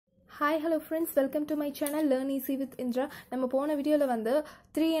Hi, hello friends, welcome to my channel Learn Easy with Indra. நம்ம போன வீடியோல வந்து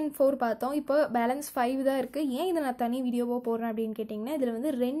 3 and 4 பார்த்தோம். இப்போ பேலன்ஸ் 5 தான் இருக்கு. ஏன் இத நான் தனி வீடியோவா போடுறேன் அப்படினு கேட்டிங்கனா இதுல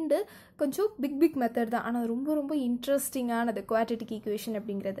வந்து ரெண்டு கொஞ்சம் பிக் மெத்தட் தான். ஆனா ரொம்ப இன்ட்ரஸ்டிங்கானது குவாட்ரேட்டிக் ஈக்குவேஷன்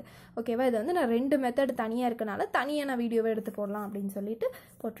அப்படிங்கிறது. ஓகேவா? இது வந்து நான் ரெண்டு மெத்தட் தனியா இருக்கனால தனியா நான் வீடியோவை எடுத்து போடலாம் அப்படினு சொல்லிட்டு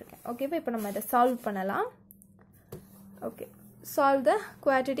போட்டுருக்கேன். ஓகேவா? இப்போ நம்ம இத சால்வ் பண்ணலாம். Okay. Solve the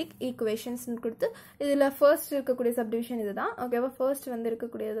quadratic equations னு கொடுத்து இதுல first இருக்கக்கூடிய subdivision இதுதான். ஓகேவா? first வந்து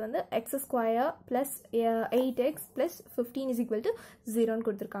இருக்கக்கூடியது வந்து x square plus 8x plus 15 is equal to 0 னு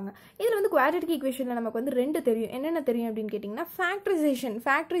கொடுத்திருக்காங்க. இதுல வந்து quadratic equationல நமக்கு வந்து ரெண்டு தெரியும். என்னென்ன தெரியும் அப்படினு கேட்டிங்கனா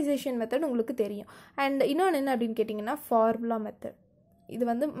factorization method உங்களுக்கு தெரியும். and இன்னொன்னு என்ன அப்படினு கேட்டிங்கனா formula method. இது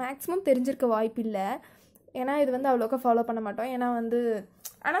வந்து maximum தெரிஞ்சிருக்க வாய்ப்பில்லை. ஏன்னா இது வந்து அவ்வளோக்கா ஃபாலோ பண்ண மாட்டோம். ஏன்னா வந்து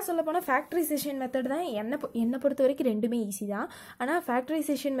ஆனால் சொல்ல போனால் ஃபேக்டரைசேஷன் மெத்தட் தான் என்னை பொறுத்த வரைக்கும் ரெண்டுமே ஈஸி தான். ஆனால்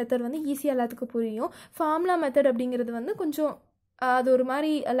ஃபேக்டரைசேஷன் மெத்தட் வந்து ஈஸியாக எல்லாத்துக்கும் புரியும். ஃபார்முலா மெத்தட் அப்படிங்கிறது வந்து கொஞ்சம் அது ஒரு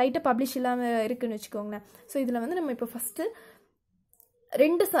மாதிரி லைட்டாக பப்ளிஷ் இல்லாமல் இருக்குன்னு வச்சுக்கோங்களேன். ஸோ இதில் வந்து நம்ம இப்போ ஃபஸ்ட்டு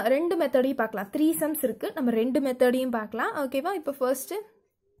ரெண்டு மெத்தடையும் பார்க்கலாம். 3 சம்ஸ் இருக்குது. நம்ம ரெண்டு மெத்தடையும் பார்க்கலாம். ஓகேவா? இப்போ ஃபர்ஸ்ட்டு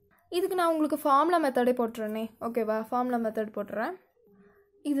இதுக்கு நான் உங்களுக்கு ஃபார்முலா மெத்தடே போட்டுறேனே. ஓகேவா? ஃபார்முலா மெத்தட் போட்டுறேன்.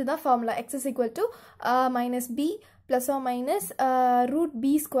 இதுதான் formula x is equal to minus b plus or minus root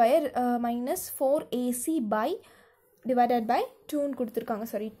b square minus 4ac by divided by 2 னு கொடுத்துருக்காங்க.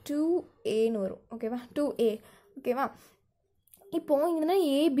 சாரி 2a னு வரும். ஓகேவா? 2a. ஓகேவா? இப்போ இங்கே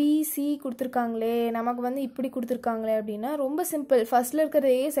ABC கொடுத்துருக்காங்களே, நமக்கு வந்து இப்படி கொடுத்துருக்காங்களே அப்படின்னா ரொம்ப சிம்பிள். ஃபர்ஸ்ட்டில்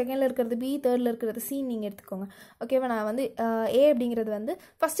இருக்கிறது A, செகண்டில் இருக்கிறது B, தேர்டில் இருக்கிறது C நீங்கள் எடுத்துக்கோங்க. ஓகேவா? நான் வந்து A அப்படிங்கிறது வந்து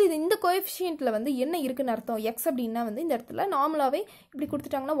ஃபஸ்ட்டு இது இந்த கோஎஃபிஷியன்ட்டில் வந்து என்ன இருக்குன்னு அர்த்தம். X அப்படின்னா வந்து இந்த இடத்துல நார்மலாகவே இப்படி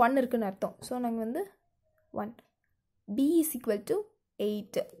கொடுத்துட்டாங்கன்னா 1 இருக்குன்னு அர்த்தம். ஸோ நாங்கள் வந்து 1. B is equal to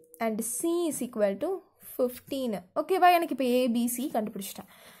 8 and C is equal to 15. ஓகேவா? எனக்கு இப்போ ABC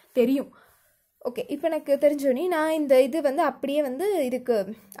கண்டுபிடிச்சிட்டேன். தெரியும். ஓகே. இப்போ எனக்கு தெரிஞ்சோன்னே நான் இந்த இது வந்து அப்படியே வந்து இதுக்கு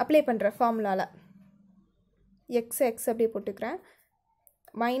அப்ளை பண்ணுறேன் ஃபார்முலாவில். எக்ஸ் அப்படியே போட்டுக்கிறேன்.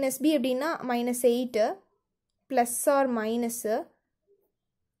 மைனஸ் பி அப்படின்னா -8 ப்ளஸ் ஆர் மைனஸு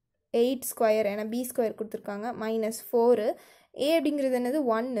 8 ஸ்கொயர், ஏன்னா பி ஸ்கொயர் கொடுத்துருக்காங்க, -4. ஏ அப்படிங்கிறது என்னது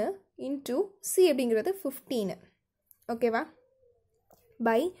 1 இன்ட்டு சி அப்படிங்கிறது 15. ஓகேவா?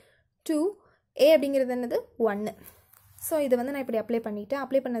 பை 2. ஏ அப்படிங்கிறது என்னது 1. ஸோ இதை வந்து நான் இப்படி அப்ளை பண்ணிவிட்டேன்.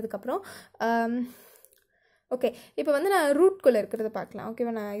 அப்ளை பண்ணதுக்கப்புறம் ஓகே, இப்போ வந்து நான் ரூட்குள்ளே இருக்கிறத பார்க்கலாம்.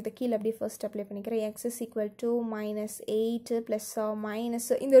 ஓகேவா? நான் இதை கீழே அப்படியே ஃபர்ஸ்ட் அப்ளை பண்ணிக்கிறேன். x is equal to -8 plus minus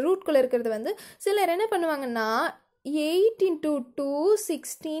இந்த ரூட்குள்ளே இருக்கிறது வந்து சிலர் என்ன பண்ணுவாங்கன்னா 8 × 2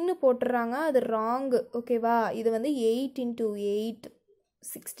 16 போட்டுடுறாங்க. அது ராங்கு. ஓகேவா? இது வந்து 8 × 8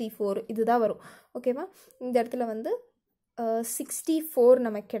 64 இதுதான் வரும். ஓகேவா? இந்த இடத்துல வந்து 64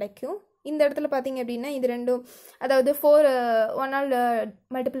 நமக்கு கிடைக்கும். இந்த இடத்துல பார்த்தீங்க அப்படின்னா இது ரெண்டும், அதாவது 4 1ஆல்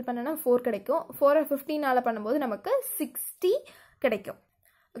மல்டிபிள் பண்ணனா 4 கிடைக்கும். 4 15ஆல் பண்ணும்போது நமக்கு 60 கிடைக்கும்.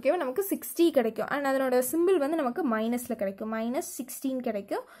 ஓகேவா? நமக்கு 60 கிடைக்கும். அண்ட் அதனோட சிம்பிள் வந்து நமக்கு மைனஸில் கிடைக்கும். -16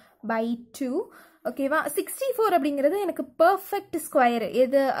 கிடைக்கும் பை 2. ஓகேவா? 64 அப்படிங்கிறது எனக்கு பர்ஃபெக்ட் ஸ்கொயர்.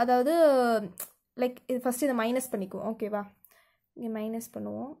 எது, அதாவது லைக் இது ஃபஸ்ட்டு இதை மைனஸ் பண்ணிக்குவோம். ஓகேவா? இங்கே மைனஸ்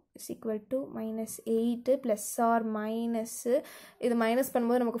பண்ணுவோம். Is equal to -8 plus R minus இது மைனஸ்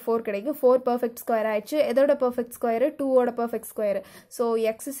பண்ணும்போது நமக்கு 4 கிடைக்கும். 4 பர்ஃபெக்ட் ஸ்கொயர் ஆயிடுச்சு. எதோட perfect square? 2ஓட perfect square. So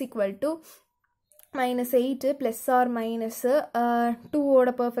X is equal to -8 plus R minus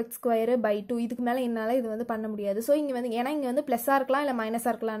 2ஓட perfect square by 2. இதுக்கு மேலே என்னால் இது வந்து பண்ண முடியாது. ஸோ இங்கே வந்து ஏன்னா இங்கே வந்து ப்ளஸ்ஸாக இருக்கலாம் இல்லை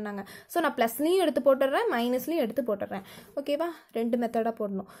மைனஸாக இருக்கலாம்னாங்க. ஸோ நான் ப்ளஸ்லையும் எடுத்து போட்டுடுறேன், மைனஸ்லையும் எடுத்து போட்டுடுறேன். ஓகேவா? ரெண்டு மெத்தடாக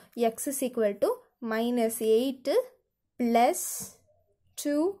போடணும். X is equal to -8 plus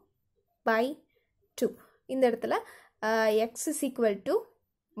 2 by 2. இந்த இடத்துல x is equal to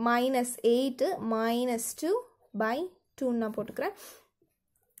 -8 minus 2 by 2 நான் போட்டுக்கிறேன்.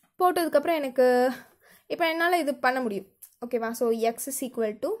 போட்டதுக்கப்புறம் எனக்கு இப்போ என்னால் இது பண்ண முடியும். ஓகேவா? So x is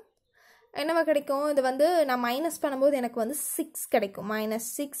equal to என்னவா கிடைக்கும்? இது வந்து நான் மைனஸ் பண்ணும்போது எனக்கு வந்து 6 கிடைக்கும்.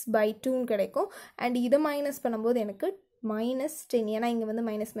 -6 by 2 கிடைக்கும். அண்ட் இதை மைனஸ் பண்ணும்போது எனக்கு -10. ஏன்னா இங்கே வந்து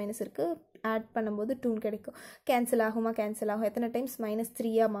மைனஸ் இருக்குது. ஆட் பண்ணும்போது 2 கிடைக்கும். கேன்சல் ஆகுமா? கேன்சல் ஆகும். எத்தனை டைம்ஸ்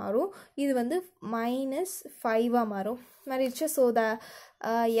 -3ஆக மாறும். இது வந்து -5ஆக மாறும். மாறிடுச்சு. So the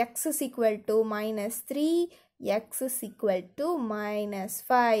x is equal to -3, x is equal to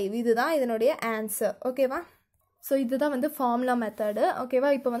 -5. இதுதான் இதனுடைய ஆன்சர். ஓகேவா? ஸோ இதுதான் வந்து ஃபார்முலா மெத்தடு. ஓகேவா?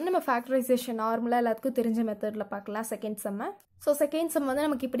 இப்போ வந்து நம்ம ஃபேக்டரைசேஷன் நார்மலாக எல்லாத்துக்கும் தெரிஞ்ச மெத்தடில் பார்க்கலாம் செகண்ட் செம்மை. ஸோ செகண்ட் செம் வந்து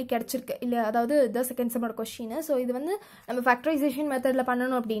நமக்கு இப்படி கிடச்சிருக்கு இல்லையா? அதாவது இதுதான் செகண்ட் செம்மோட கொஸ்டின். ஸோ இது வந்து நம்ம ஃபேக்டரைசேஷன் மெத்தடில்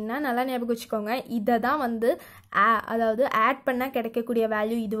பண்ணணும் அப்படின்னா நல்லா ஞாபகம் வச்சுக்கோங்க. இதை தான் வந்து அதாவது ஆட் பண்ணால் கிடைக்கக்கூடிய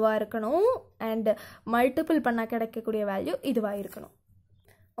வேல்யூ இதுவாக இருக்கணும். அண்ட் மல்டிபிள் பண்ணால் கிடைக்கக்கூடிய வேல்யூ இதுவாக இருக்கணும்.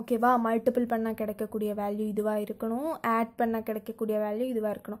 ஓகேவா? மல்டிபிள் பண்ணால் கிடைக்கக்கூடிய வேல்யூ இதுவாக இருக்கணும். ஆட் பண்ணால் கிடைக்கக்கூடிய வேல்யூ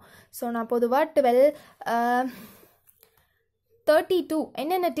இதுவாக இருக்கணும். ஸோ நான் பொதுவாக 12 32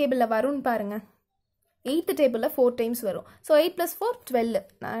 என்னென்ன டேபிளில் வரும்னு பாருங்கள். 8th டேபிளில் 4 டைம்ஸ் வரும். ஸோ 8 + 4 12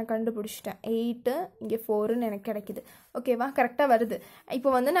 நான் கண்டுபிடிச்சிட்டேன். 8 இங்கே 4ன்னு எனக்கு கிடைக்குது. ஓகேவா, கரெக்டாக வருது. இப்போ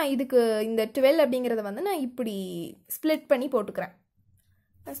வந்து நான் இதுக்கு இந்த 12 அப்படிங்கிறத வந்து நான் இப்படி ஸ்ப்ளிட் பண்ணி போட்டுக்கிறேன்.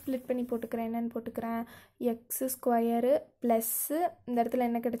 என்னென்னு போட்டுக்கிறேன், x² ப்ளஸ்ஸு இந்த இடத்துல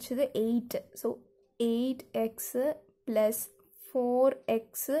என்ன கிடச்சிது 8. ஸோ 8x +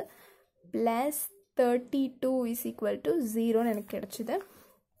 4x + 32 = 0ன்னு எனக்கு கிடச்சிது.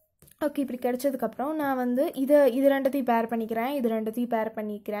 ஓகே, இப்படி கிடச்சதுக்கப்புறம் நான் வந்து இது ரெண்டத்தையும் பேர்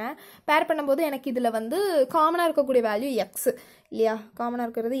பண்ணிக்கிறேன். பேர் பண்ணும்போது எனக்கு இதில் வந்து காமனாக இருக்கக்கூடிய வேல்யூ எக்ஸ் இல்லையா, காமனாக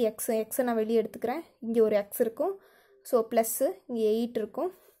இருக்கிறது எக்ஸை நான் வெளியே எடுத்துக்கிறேன். இங்கே ஒரு எக்ஸ் இருக்கும். ஸோ ப்ளஸ்ஸு இங்கே 8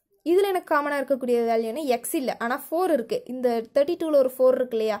 இருக்கும். இதில் எனக்கு காமனாக இருக்கக்கூடிய வேல்யூன்னு எக்ஸ் இல்லை, ஆனால் 4 இருக்குது. இந்த 32ல் ஒரு 4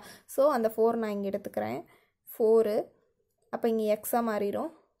 இருக்கு இல்லையா, ஸோ அந்த 4 நான் இங்கே எடுத்துக்கிறேன். 4 அப்போ இங்கே எக்ஸாக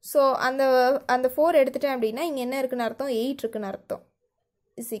மாறிடும். ஸோ அந்த 4 எடுத்துட்டேன் அப்படின்னா இங்கே என்ன இருக்குன்னு அர்த்தம், 8 இருக்குன்னு அர்த்தம்.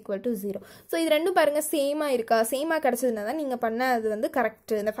 = 0. ஸோ இது ரெண்டும் பாருங்கள் சேமாக இருக்கா, சேமாக கிடச்சதுனா தான் நீங்கள் பண்ண அது வந்து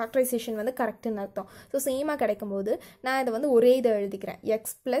கரெக்டு, இந்த ஃபேக்டரைசேஷன் வந்து கரெக்டுன்னு அர்த்தம். ஸோ சேமாக கிடைக்கும்போது நான் இதை வந்து ஒரே இதை எழுதிக்கிறேன், x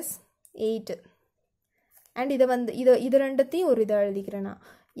 + 8. அண்ட் இதை வந்து இது ரெண்டுத்தையும் ஒரு இதை எழுதிக்கிறேன், நான்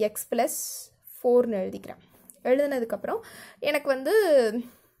x + 4ன்னு எழுதிக்கிறேன். எழுதுனதுக்கப்புறம் எனக்கு வந்து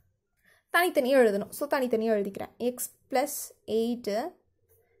தனித்தனியாக எழுதணும். ஸோ தனித்தனியாக எழுதிக்கிறேன். x + 8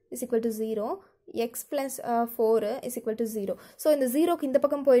 = 0, x + 4 = 0. ஸோ இந்த 0க்கு இந்த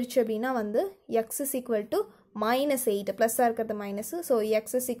பக்கம் போயிடுச்சு அப்படின்னா வந்து x = -8, ப்ளஸ்ஸாக இருக்கிறது minus. So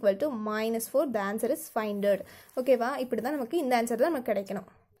x = -4. The answer is ஃபைண்டட். ஓகேவா, இப்படி தான் நமக்கு இந்த ஆன்சர் தான் நமக்கு கிடைக்கணும்.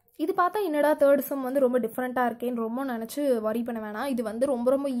 இது பார்த்தா என்னடா தேர்ட் சம் வந்து ரொம்ப டிஃப்ரெண்ட்டாக இருக்கேன்னு ரொம்ப நினச்சி வரி பண்ண வேணாம். இது வந்து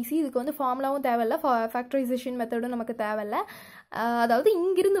ரொம்ப ஈஸி. இதுக்கு வந்து ஃபார்முலாவும் தேவையில்லை, ஃபேக்டரைசேஷன் மெத்தடும் நமக்கு தேவையில்லை. அதாவது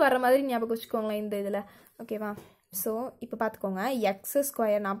இங்கிருந்து வர மாதிரி ஞாபகம் வச்சுக்கோங்களேன் இந்த இதில். ஓகேவா, ஸோ இப்போ பார்த்துக்கோங்க, x²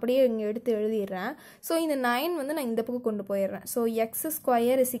 நான் அப்படியே இங்கே எடுத்து எழுதிடுறேன். ஸோ இந்த 9 வந்து நான் இந்த பக்கம் கொண்டு போயிடுறேன். ஸோ x² =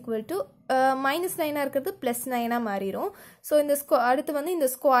 -9 இருக்கிறது +9 மாறிடும். ஸோ இந்த அடுத்து வந்து இந்த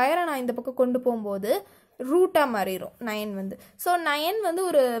ஸ்கொயரை நான் இந்த பக்கம் கொண்டு போகும்போது ரூட்டாக மாறிடும் 9 வந்து. ஸோ 9 வந்து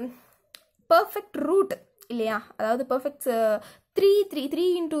ஒரு பர்ஃபெக்ட் ரூட் இல்லையா, அதாவது பர்ஃபெக்ட் 3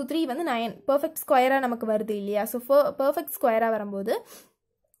 × 3 வந்து 9 பர்ஃபெக்ட் ஸ்கொயராக நமக்கு வருது இல்லையா. ஸோ பர்ஃபெக்ட் ஸ்கொயராக வரும்போது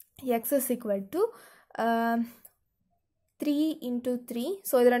x = 3 × 3.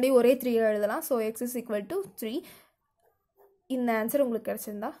 ஸோ இது ரெண்டையும் ஒரே 3 எழுதலாம். So x = 3. இந்த ஆன்சர் உங்களுக்கு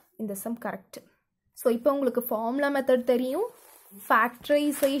கிடச்சிருந்தா இந்த சம் கரெக்ட். ஸோ இப்போ உங்களுக்கு ஃபார்முலா மெத்தட் தெரியும்,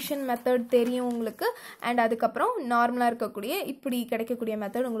 ஃபேக்டரைசேஷன் மெத்தட் தெரியும் உங்களுக்கு, அண்ட் அதுக்கப்புறம் நார்மலாக இருக்கக்கூடிய இப்படி கிடைக்கக்கூடிய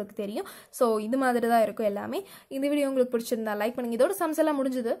மெத்தட் உங்களுக்கு தெரியும். ஸோ இது மாதிரி தான் இருக்கும் எல்லாமே. இந்த வீடியோ உங்களுக்கு பிடிச்சிருந்தா லைக் பண்ணுங்கள். இதோட சம்ஸ் எல்லாம்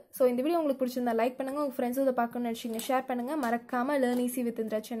முடிஞ்சுது. ஸோ இந்த வீடியோ உங்களுக்கு பிடிச்சிருந்தா லைக் பண்ணுங்கள், உங்கள் ஃப்ரெண்ட்ஸும் இதை பார்க்கணும்னு நினச்சிங்க ஷேர் பண்ணுங்கள். மறக்காமல் லேர்ன் ஈஸி வித்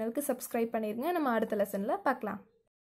இந்திரா சேனலுக்கு சப்ஸ்கிரைப் பண்ணிடுங்க. நம்ம அடுத்த லெசனில் பார்க்கலாம்.